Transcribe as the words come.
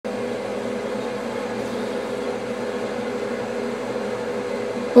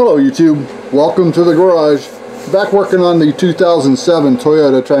Hello YouTube, welcome to the garage. Back working on the 2007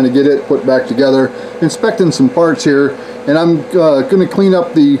 Toyota, trying to get it put back together, inspecting some parts here, and I'm going to clean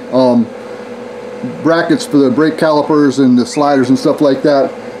up the brackets for the brake calipers and the sliders and stuff like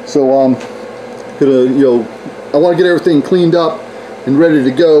that. So I want to get everything cleaned up and ready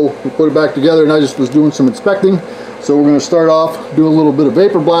to go and put it back together, and I just was doing some inspecting. So we're going to start off doing a little bit of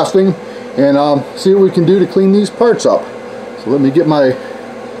vapor blasting and see what we can do to clean these parts up. So let me get my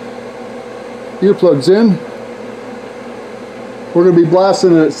earplugs in. We're going to be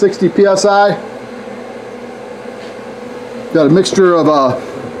blasting it at 60 psi. Got a mixture of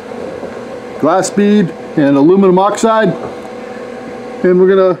glass bead and aluminum oxide, and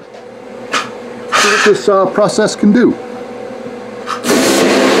we're going to see what this process can do.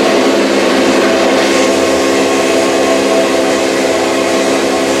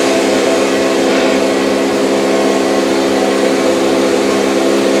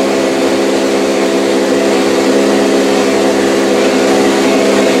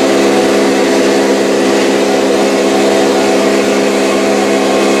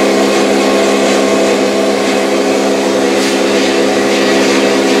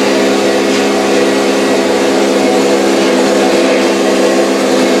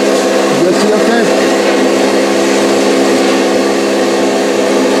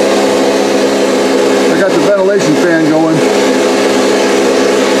 Fan going.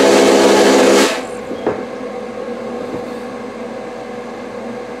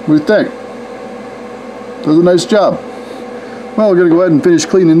 What do you think? Does a nice job. Well, we're going to go ahead and finish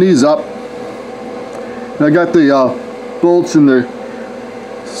cleaning these up. And I got the bolts and the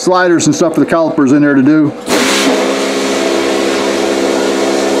sliders and stuff for the calipers in there to do.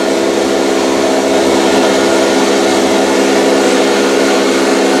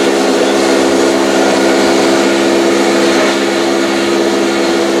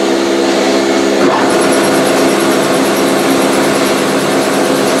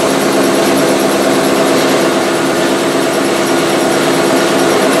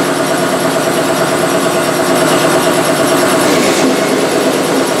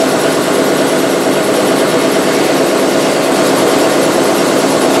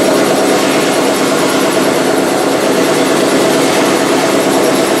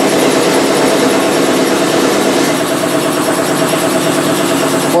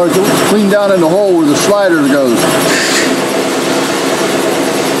 Clean down in the hole where the slider goes.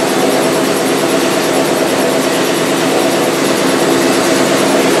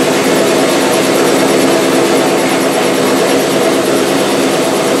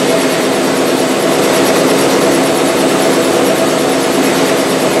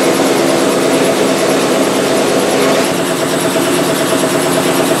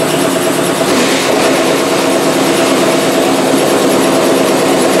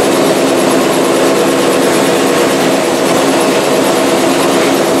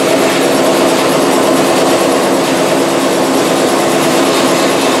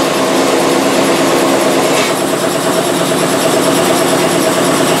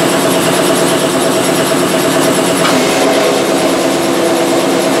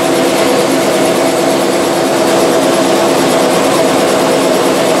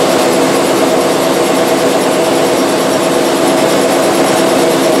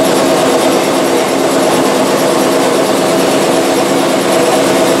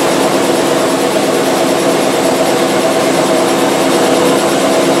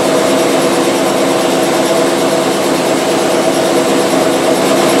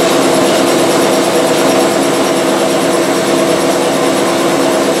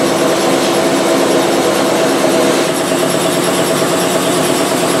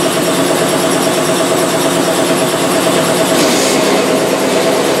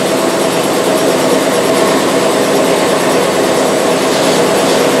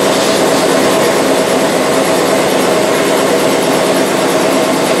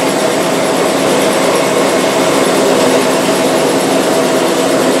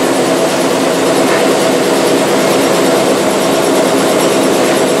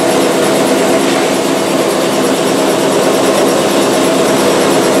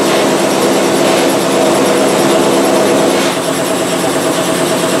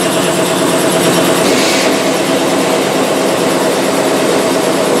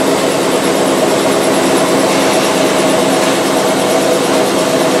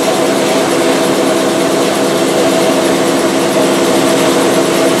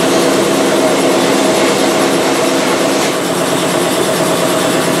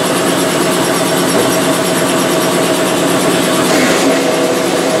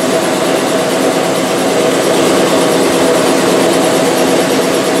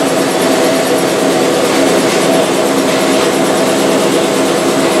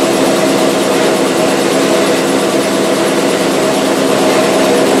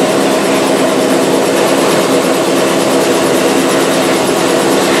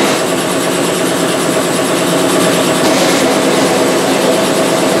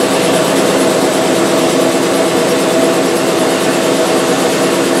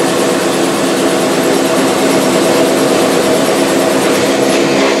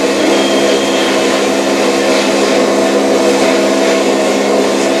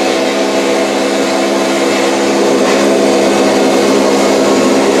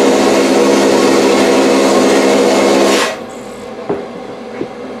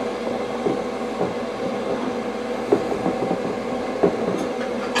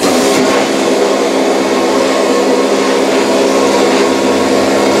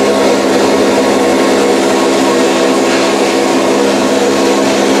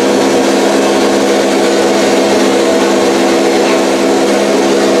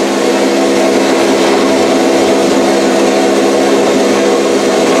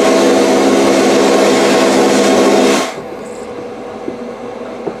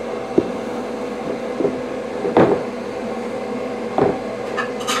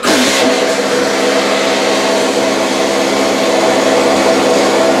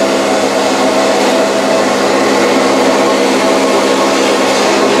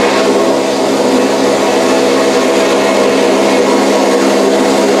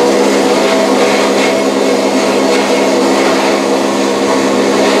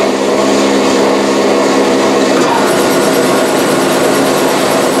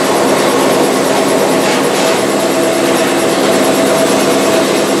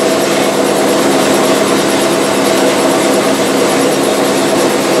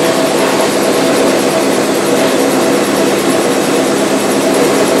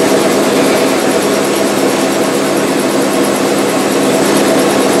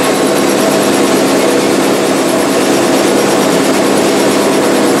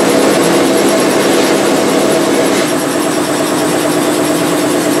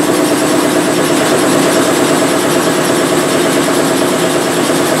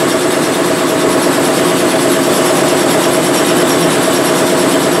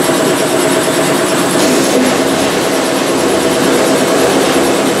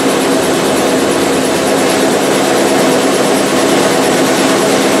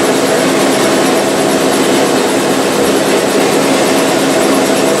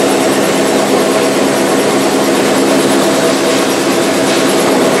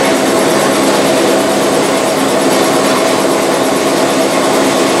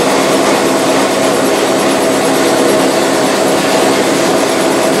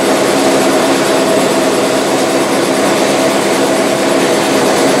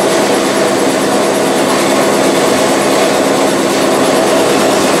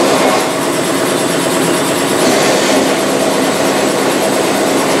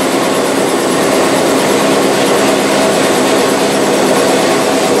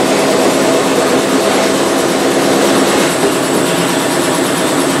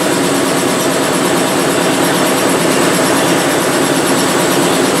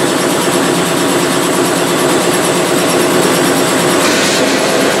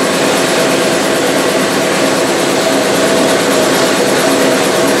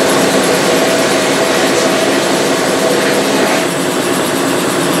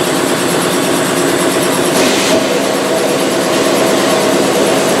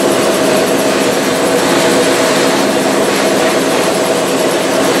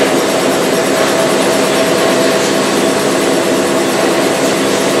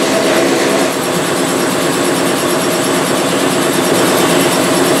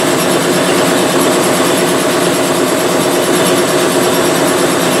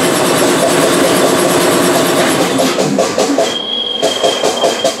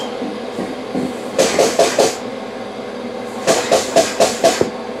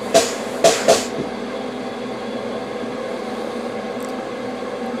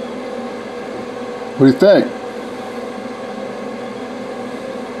 What do you think?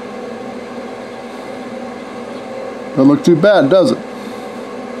 Doesn't look too bad, does it?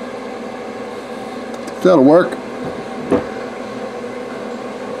 That'll work.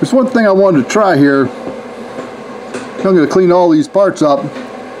 There's one thing I wanted to try here. I'm going to clean all these parts up,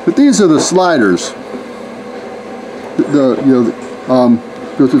 but these are the sliders. Go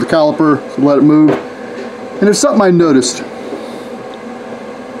through the caliper, so let it move. And there's something I noticed.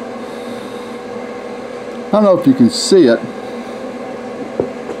 I don't know if you can see it.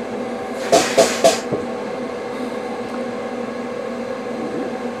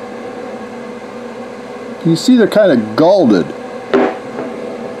 You see they're kind of galded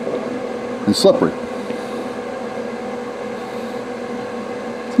and slippery.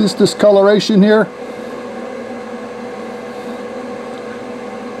 See this discoloration here?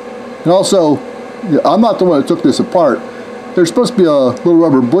 And also, I'm not the one that took this apart. There's supposed to be a little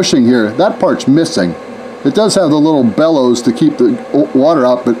rubber bushing here. That part's missing. It does have the little bellows to keep the water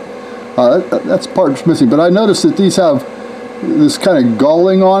out, but that's part's missing. But I noticed that these have this kind of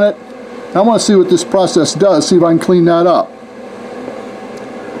galling on it. I want to see what this process does, see if I can clean that up.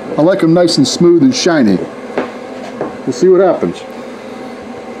 I like them nice and smooth and shiny. We'll see what happens.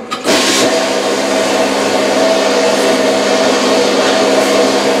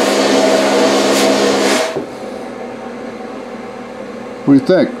 What do you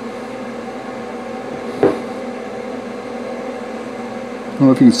think? I don't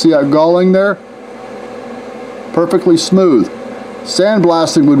know if you can see that galling there. Perfectly smooth.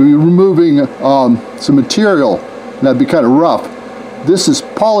 Sandblasting would be removing some material, and that'd be kind of rough. This is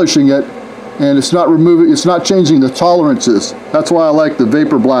polishing it, and it's not removing, it's not changing the tolerances. That's why I like the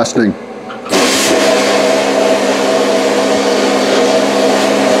vapor blasting.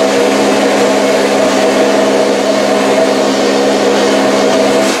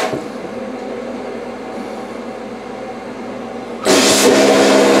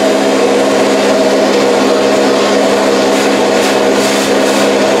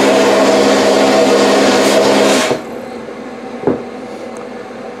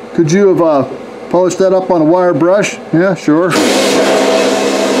 Could you have polished that up on a wire brush? Yeah, sure. But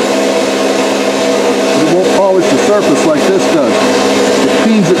it won't polish the surface like this does. It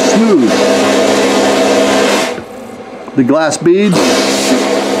cleans it smooth. The glass beads.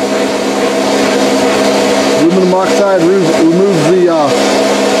 Aluminum oxide removes the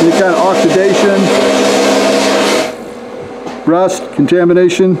any kind of oxidation, rust,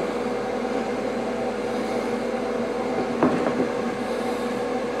 contamination.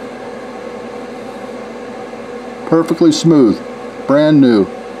 Perfectly smooth, brand new.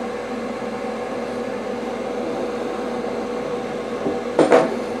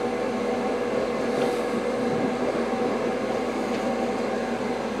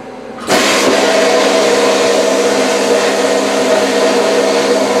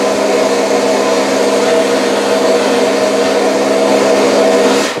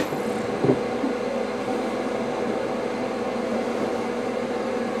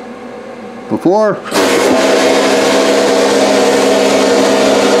 Before.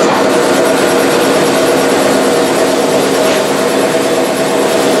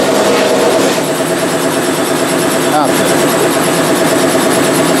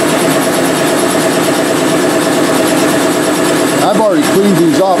 I've already cleaned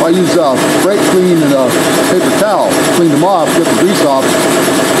these off. I use brake clean and a paper towel. Cleaned them off, get the grease off.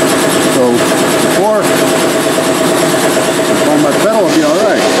 So before, on my pedal will be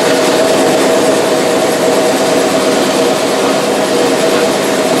alright.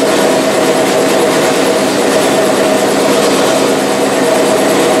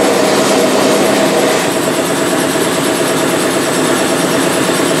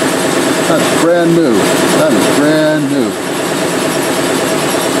 That's brand new. That is brand new.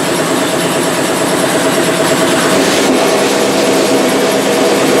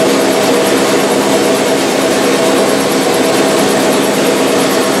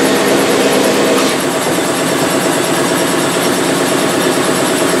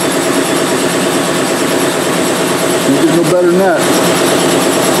 Can't get no better than that.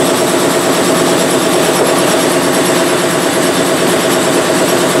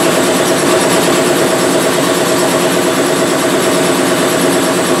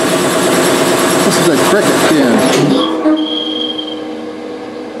 This is a cricket can.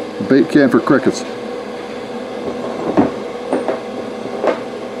 A bait can for crickets.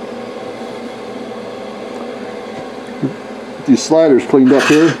 Get these sliders cleaned up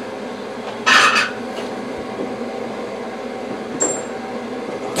here.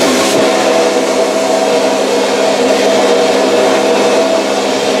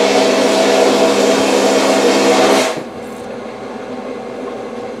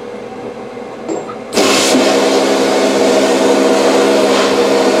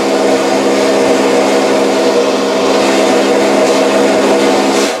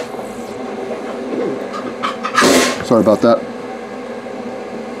 Sorry about that.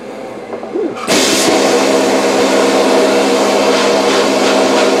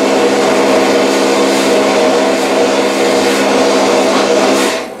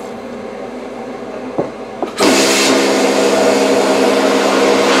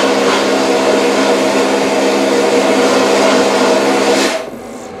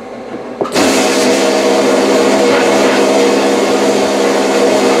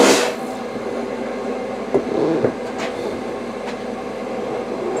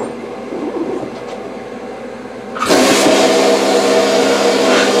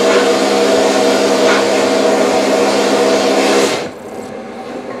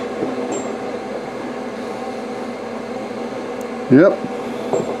 Yep.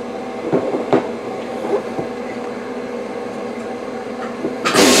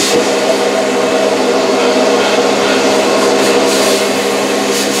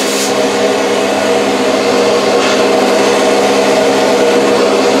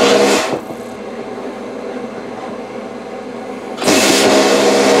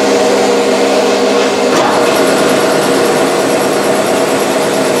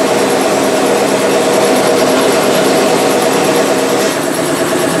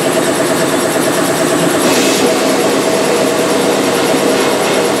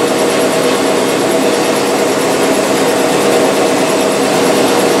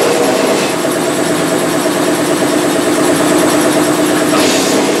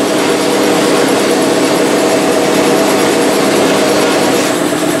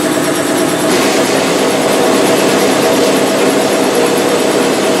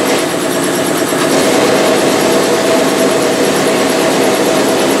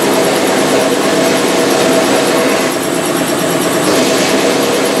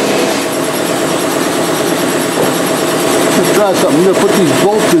 Try something. I'm going to put these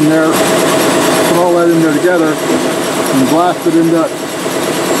bolts in there, put all that in there together, and blast it in that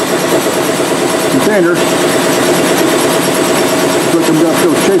container. So I'm going to have to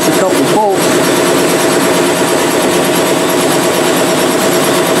go chase a couple bolts.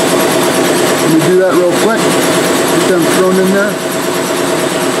 Let me do that real quick. Get them thrown in there.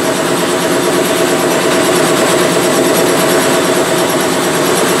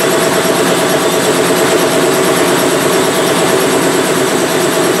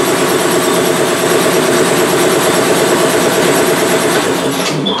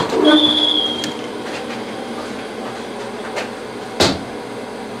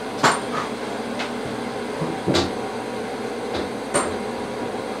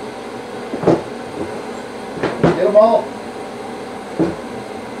 Get them all.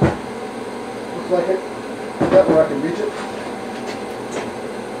 Looks like it. That where I can reach it.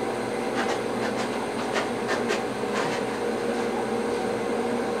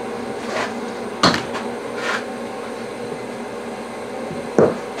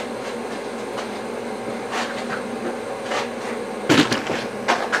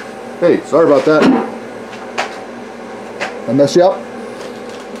 Hey, sorry about that. I mess you up?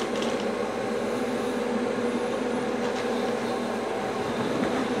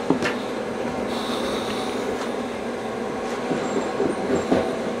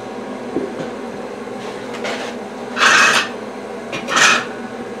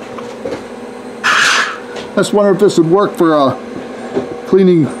 I just wonder if this would work for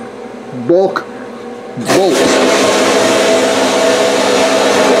cleaning bulk bolts.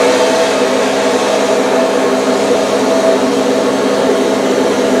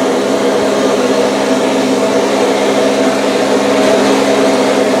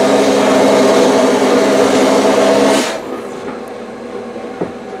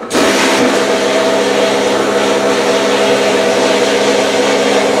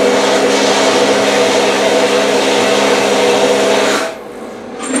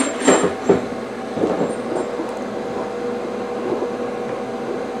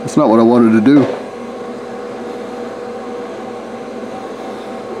 That's not what I wanted to do.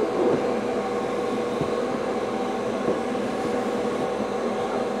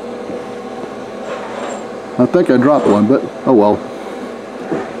 I think I dropped one, but oh well.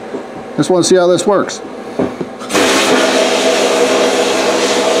 Just want to see how this works.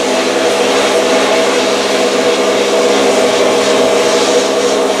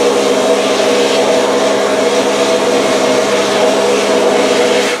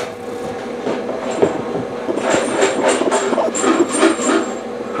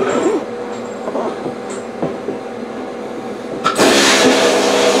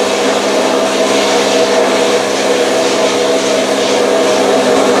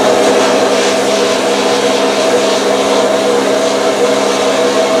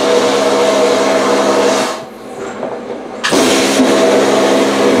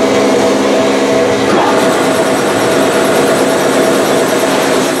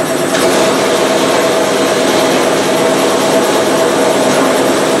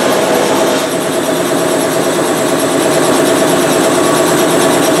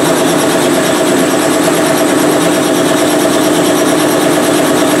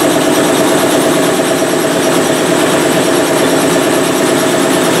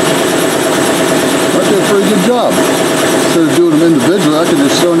 good job. Instead of doing them individually, I can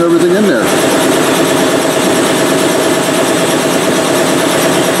just throw everything in there.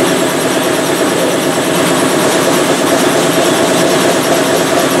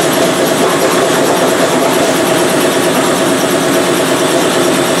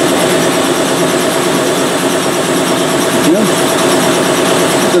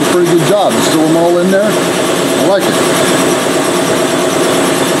 Did a pretty good job. Just throw them all in there. I like it.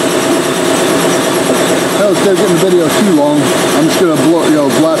 Now, instead of getting the video too long, I'm just gonna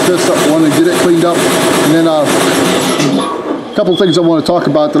blast this up one and get it cleaned up, and then a couple things I want to talk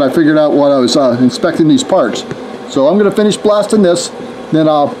about that I figured out while I was inspecting these parts. So I'm gonna finish blasting this, then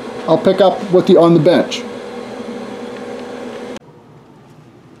I'll pick up with you on the bench.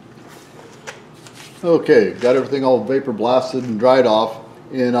 Okay, got everything all vapor blasted and dried off.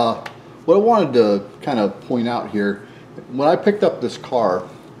 And what I wanted to kind of point out here, when I picked up this car,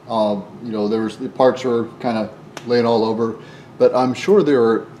 the parts were kind of laying all over, but I'm sure they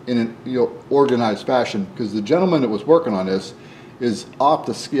were in an organized fashion, because the gentleman that was working on this is off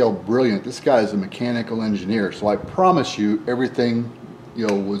the scale brilliant. This guy is a mechanical engineer, so I promise you everything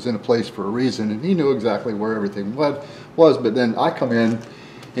was in a place for a reason, and he knew exactly where everything was. But then I come in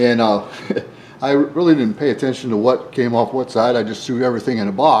and I really didn't pay attention to what came off what side. I just threw everything in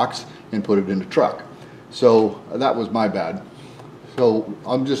a box and put it in the truck. So that was my bad. So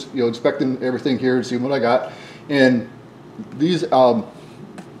I'm just inspecting everything here and seeing what I got. And these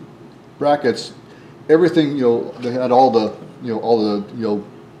brackets, everything they had all the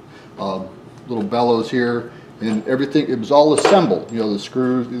little bellows here and everything. It was all assembled. The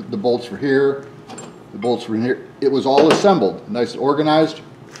screws, the bolts were here, the bolts were in here. It was all assembled, nice and organized.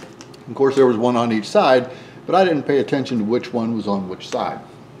 Of course, there was one on each side, but I didn't pay attention to which one was on which side.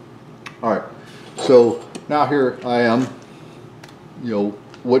 All right, so now here I am,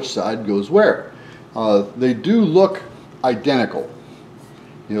 which side goes where. They do look identical.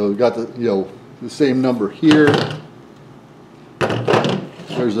 We've got the same number here.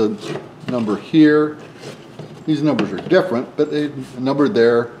 There's a number here. These numbers are different, but they're numbered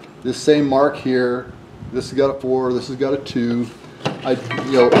there. This same mark here. This has got a 4. This has got a 2.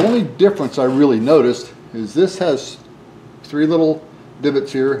 Only difference I really noticed is this has 3 little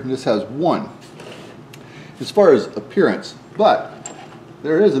divots here, and this has 1. As far as appearance, but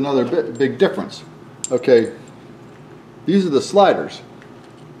there is another big difference. Okay, these are the sliders.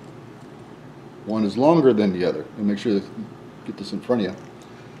 One is longer than the other. And make sure to get this in front of you.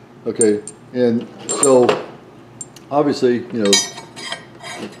 Okay, and so obviously,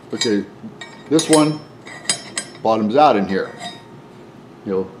 okay, this one bottoms out in here.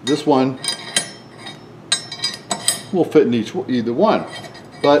 This one will fit in either one,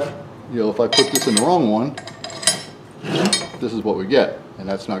 but if I put this in the wrong one, this is what we get, and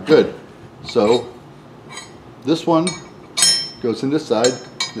that's not good. So this one goes in this side,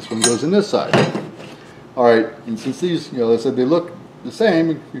 this one goes in this side. All right, and since these, I said they look the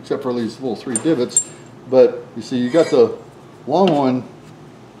same except for these little 3 divots, but you see you got the long one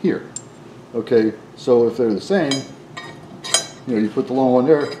here. Okay, so if they're the same, you put the long one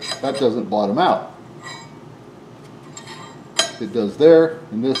there, that doesn't bottom out. It does there,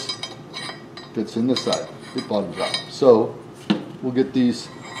 and this fits in this side. It bottoms out. So we'll get these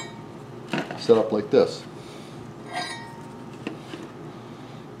set up like this.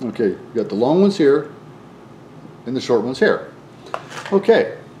 Okay, you got the long ones here, and the short ones here.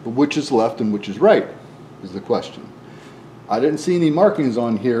 Okay, but which is left and which is right is the question. I didn't see any markings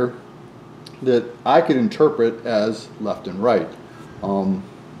on here that I could interpret as left and right.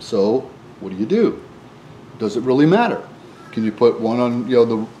 So what do? Does it really matter? Can you put one on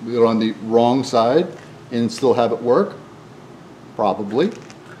on the wrong side and still have it work? Probably.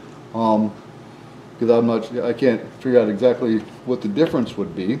 Because I can't figure out exactly what the difference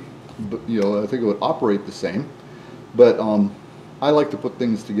would be. But I think it would operate the same. But I like to put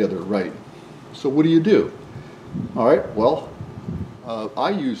things together right. So what do? All right. Well,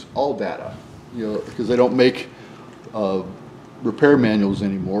 I use all data. Because they don't make repair manuals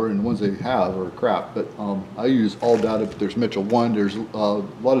anymore, and the ones they have are crap. But I use all data. But there's Mitchell 1. There's a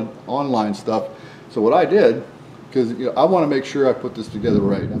lot of online stuff. So what I did, because I want to make sure I put this together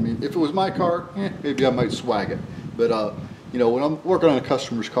right. I mean, if it was my car, maybe I might swag it. But when I'm working on a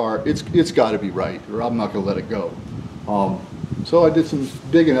customer's car, it's got to be right, or I'm not going to let it go. So I did some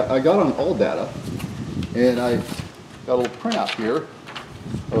digging. I got on all data, and I got a little printout here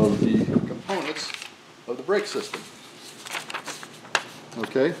of the components of the brake system.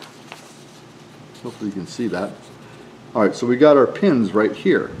 Okay, hopefully you can see that. All right, so we got our pins right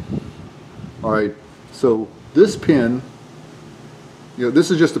here. All right, so this pin, this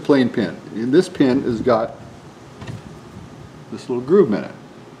is just a plain pin, and this pin has got this little groove in it.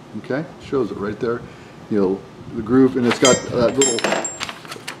 Okay, shows it right there. You know, the groove, and it's got that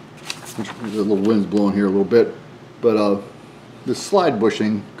the little wind's blowing here a little bit, but this slide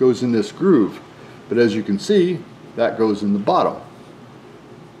bushing goes in this groove. But as you can see, that goes in the bottom.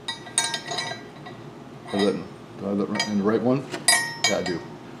 Do I have that in the right one? Yeah, I do.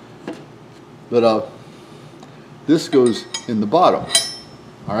 But this goes in the bottom.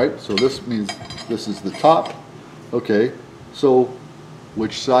 All right, so this means this is the top. Okay, so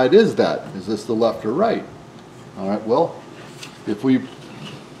which side is that? Is this the left or right? All right, well, if we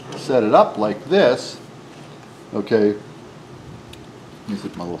set it up like this, okay, let me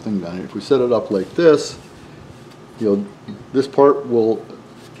stick my little thing down here. If we set it up like this, you know, this part will,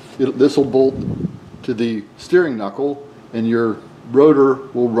 this will bolt to the steering knuckle, and your rotor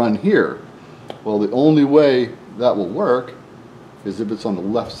will run here. Well, the only way that will work is if it's on the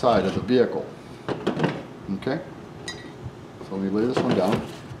left side of the vehicle. Okay? So let me lay this one down,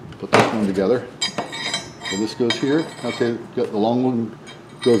 put this one together. So this goes here. Okay, the long one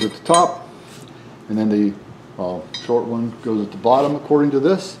goes at the top, and then the short one goes at the bottom according to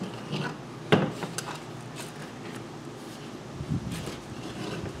this.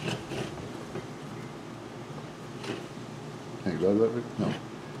 Hey, do I have that right? No.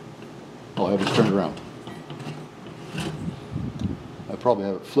 Oh, I have this turned around. I probably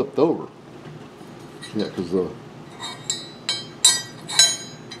have it flipped over. Yeah, because the...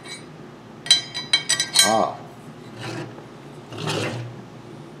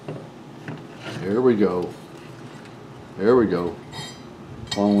 There we go. There we go.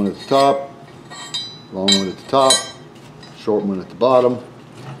 Long one at the top, long one at the top, short one at the bottom.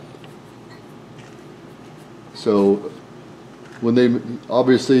 So when they,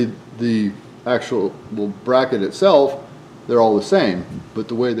 obviously the actual bracket itself, they're all the same, but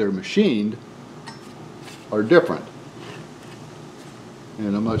the way they're machined are different.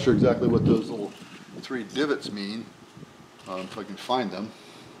 And I'm not sure exactly what those little 3 divots mean, if I can find them.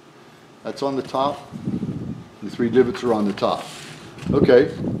 That's on the top. The 3 divots are on the top.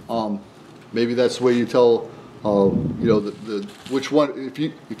 Okay, maybe that's the way you tell, you know, the which one.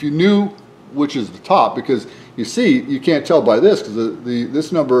 If you knew which is the top, because you see, you can't tell by this because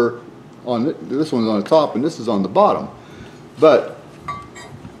this number on this one's on the top and this is on the bottom. But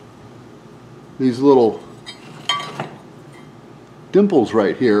these little dimples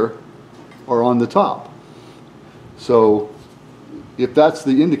right here are on the top. So if that's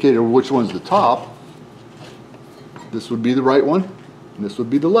the indicator of which one's the top, this would be the right one and this would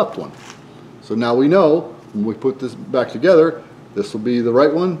be the left one. So now we know when we put this back together, this will be the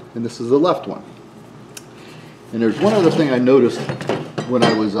right one and this is the left one. And there's one other thing I noticed when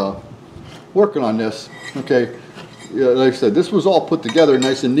I was working on this. Okay, yeah, like I said, this was all put together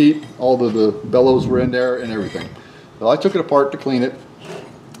nice and neat. All of the bellows were in there and everything. Well, I took it apart to clean it,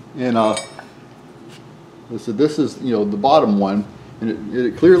 and I said this is, you know, the bottom one, and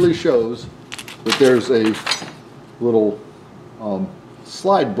it clearly shows that there's a little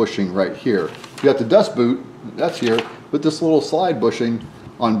slide bushing right here. You got the dust boot, that's here, but this little slide bushing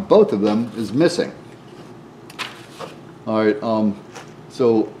on both of them is missing. All right,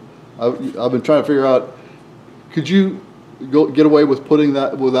 so I've been trying to figure out, could you get away with putting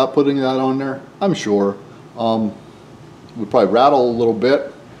that without putting that on there? I'm sure. Would probably rattle a little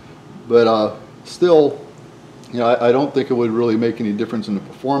bit, but still, you know, I don't think it would really make any difference in the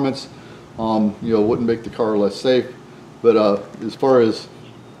performance. You know, it wouldn't make the car less safe, but as far as,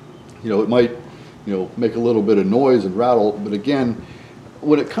 you know, it might, you know, make a little bit of noise and rattle. But again,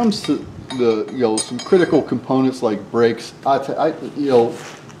 when it comes to the, you know, some critical components like brakes, you know,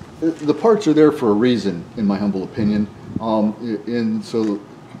 the parts are there for a reason, in my humble opinion. And so,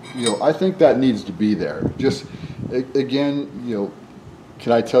 you know, I think that needs to be there. Just again, you know,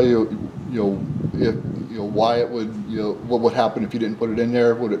 can I tell you, you know, if, you know, why it would, you know, what would happen if you didn't put it in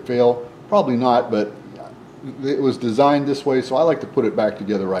there? Would it fail? Probably not, but it was designed this way, so I like to put it back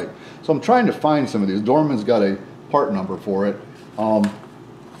together right. So I'm trying to find some of these. Dorman's got a part number for it, but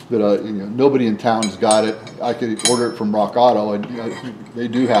you know, nobody in town's got it. I could order it from Rock Auto, and you know, they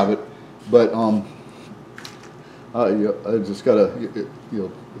do have it, but I just gotta, you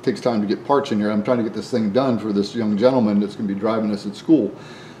know, it takes time to get parts in here. I'm trying to get this thing done for this young gentleman that's going to be driving us at school.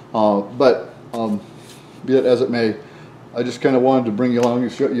 But be it as it may, I just kind of wanted to bring you along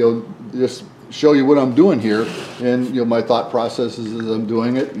and show, you know, just show you what I'm doing here, and you know, my thought processes as I'm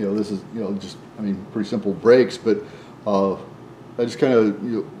doing it. You know, this is, you know, just, I mean, pretty simple brakes, but I just kind of,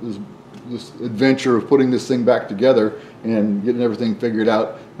 you know, this adventure of putting this thing back together and getting everything figured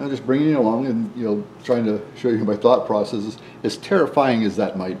out, and just bringing you along and, you know, trying to show you my thought processes, as terrifying as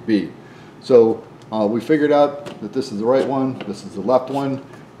that might be. So We figured out that this is the right one, this is the left one,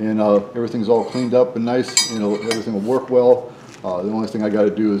 and everything's all cleaned up and nice. You know, everything will work well. The only thing I got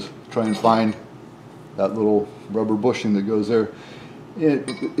to do is try and find that little rubber bushing that goes there.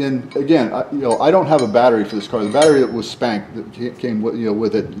 And again, I don't have a battery for this car. The battery that was spanked that came with,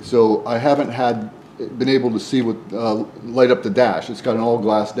 with it, so I haven't been able to see what light up the dash. It's got an all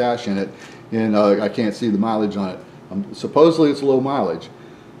glass dash in it, and I can't see the mileage on it. Supposedly it's low mileage,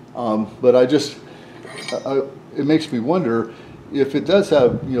 but it makes me wonder if it does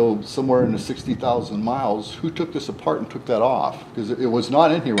have somewhere in the 60,000 miles. Who took this apart and took that off? Because it was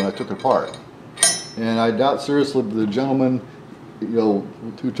not in here when I took it apart, and I doubt seriously the gentleman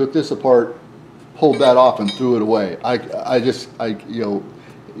who took this apart pulled that off and threw it away.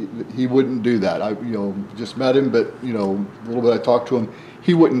 He wouldn't do that. I just met him, but a little bit I talked to him.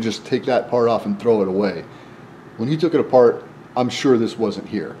 He wouldn't just take that part off and throw it away. When he took it apart, I'm sure this wasn't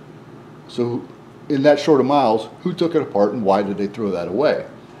here. So in that short of miles, who took it apart and why did they throw that away?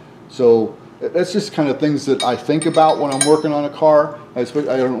 So that's just kind of things that I think about when I'm working on a car. I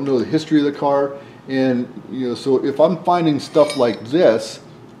don't know the history of the car. And so if I'm finding stuff like this,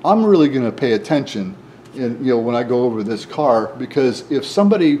 I'm really going to pay attention when I go over this car, because if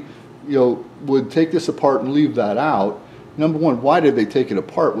somebody would take this apart and leave that out, number one, why did they take it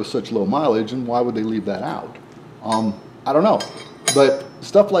apart with such low mileage, and why would they leave that out? I don't know, but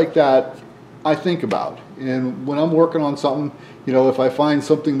stuff like that I think about. And when I'm working on something, if I find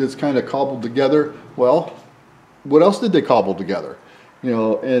something that's kind of cobbled together, well, what else did they cobble together?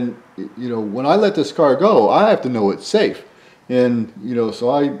 And when I let this car go, I have to know it's safe. And so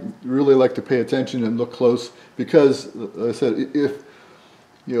I really like to pay attention and look close, because like I said, if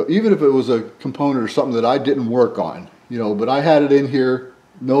even if it was a component or something that I didn't work on, but I had it in here,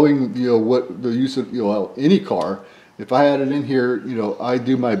 knowing what the use of any car, if I had it in here, I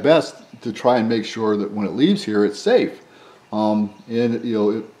do my best to try and make sure that when it leaves here, it's safe. And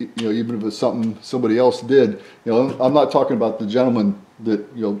even if it's something somebody else did, I'm not talking about the gentleman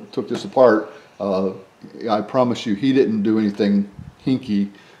that took this apart. I promise you, he didn't do anything hinky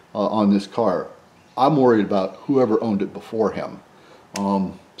on this car. I'm worried about whoever owned it before him.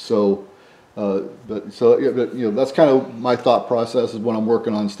 That's kind of my thought process is when I'm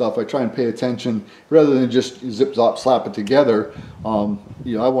working on stuff. I try and pay attention rather than just zip zop slap it together. I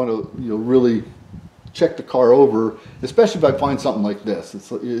want to really check the car over, especially if I find something like this.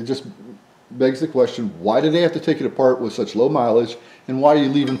 It just begs the question: why did they have to take it apart with such low mileage, and why are you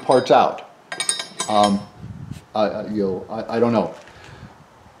leaving parts out? I don't know.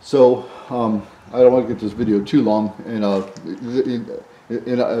 So I don't want to get this video too long. And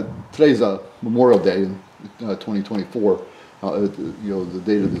today's Memorial Day in 2024, the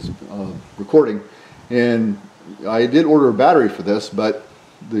date of this recording, and I did order a battery for this, but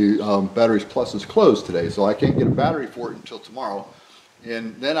the Batteries Plus is closed today, so I can't get a battery for it until tomorrow,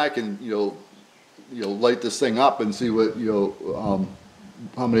 and then I can light this thing up and see what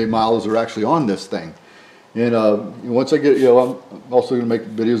how many miles are actually on this thing. And once I get I'm also going to make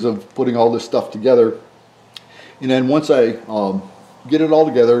videos of putting all this stuff together, and then once I get it all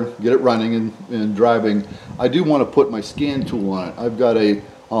together, get it running and driving, I do want to put my scan tool on it. I've got a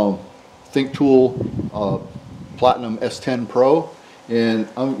Think Tool Platinum S10 Pro, and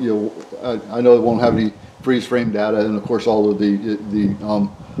I know it won't have any freeze frame data, and of course all of the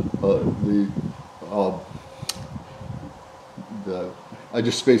I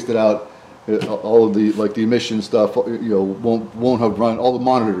just spaced it out. All of the the emission stuff won't have run. All the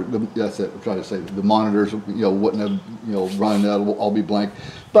monitor, that's it. I'm trying to say the monitors wouldn't have run. That'll all be blank.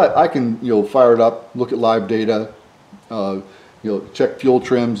 But I can fire it up, look at live data, check fuel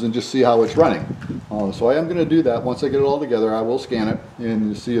trims, and just see how it's running. So I am going to do that. Once I get it all together, I will scan it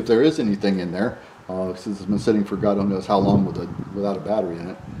and see if there is anything in there. Since it's been sitting for God knows how long without a battery in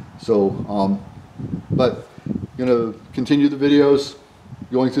it. So, but going to continue the videos,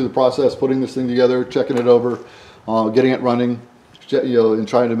 going through the process, putting this thing together, checking it over, getting it running, and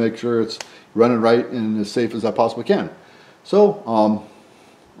trying to make sure it's running right and as safe as I possibly can. So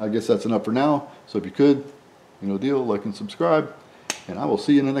I guess that's enough for now. So if you could, deal, like and subscribe, and I will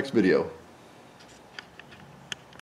see you in the next video.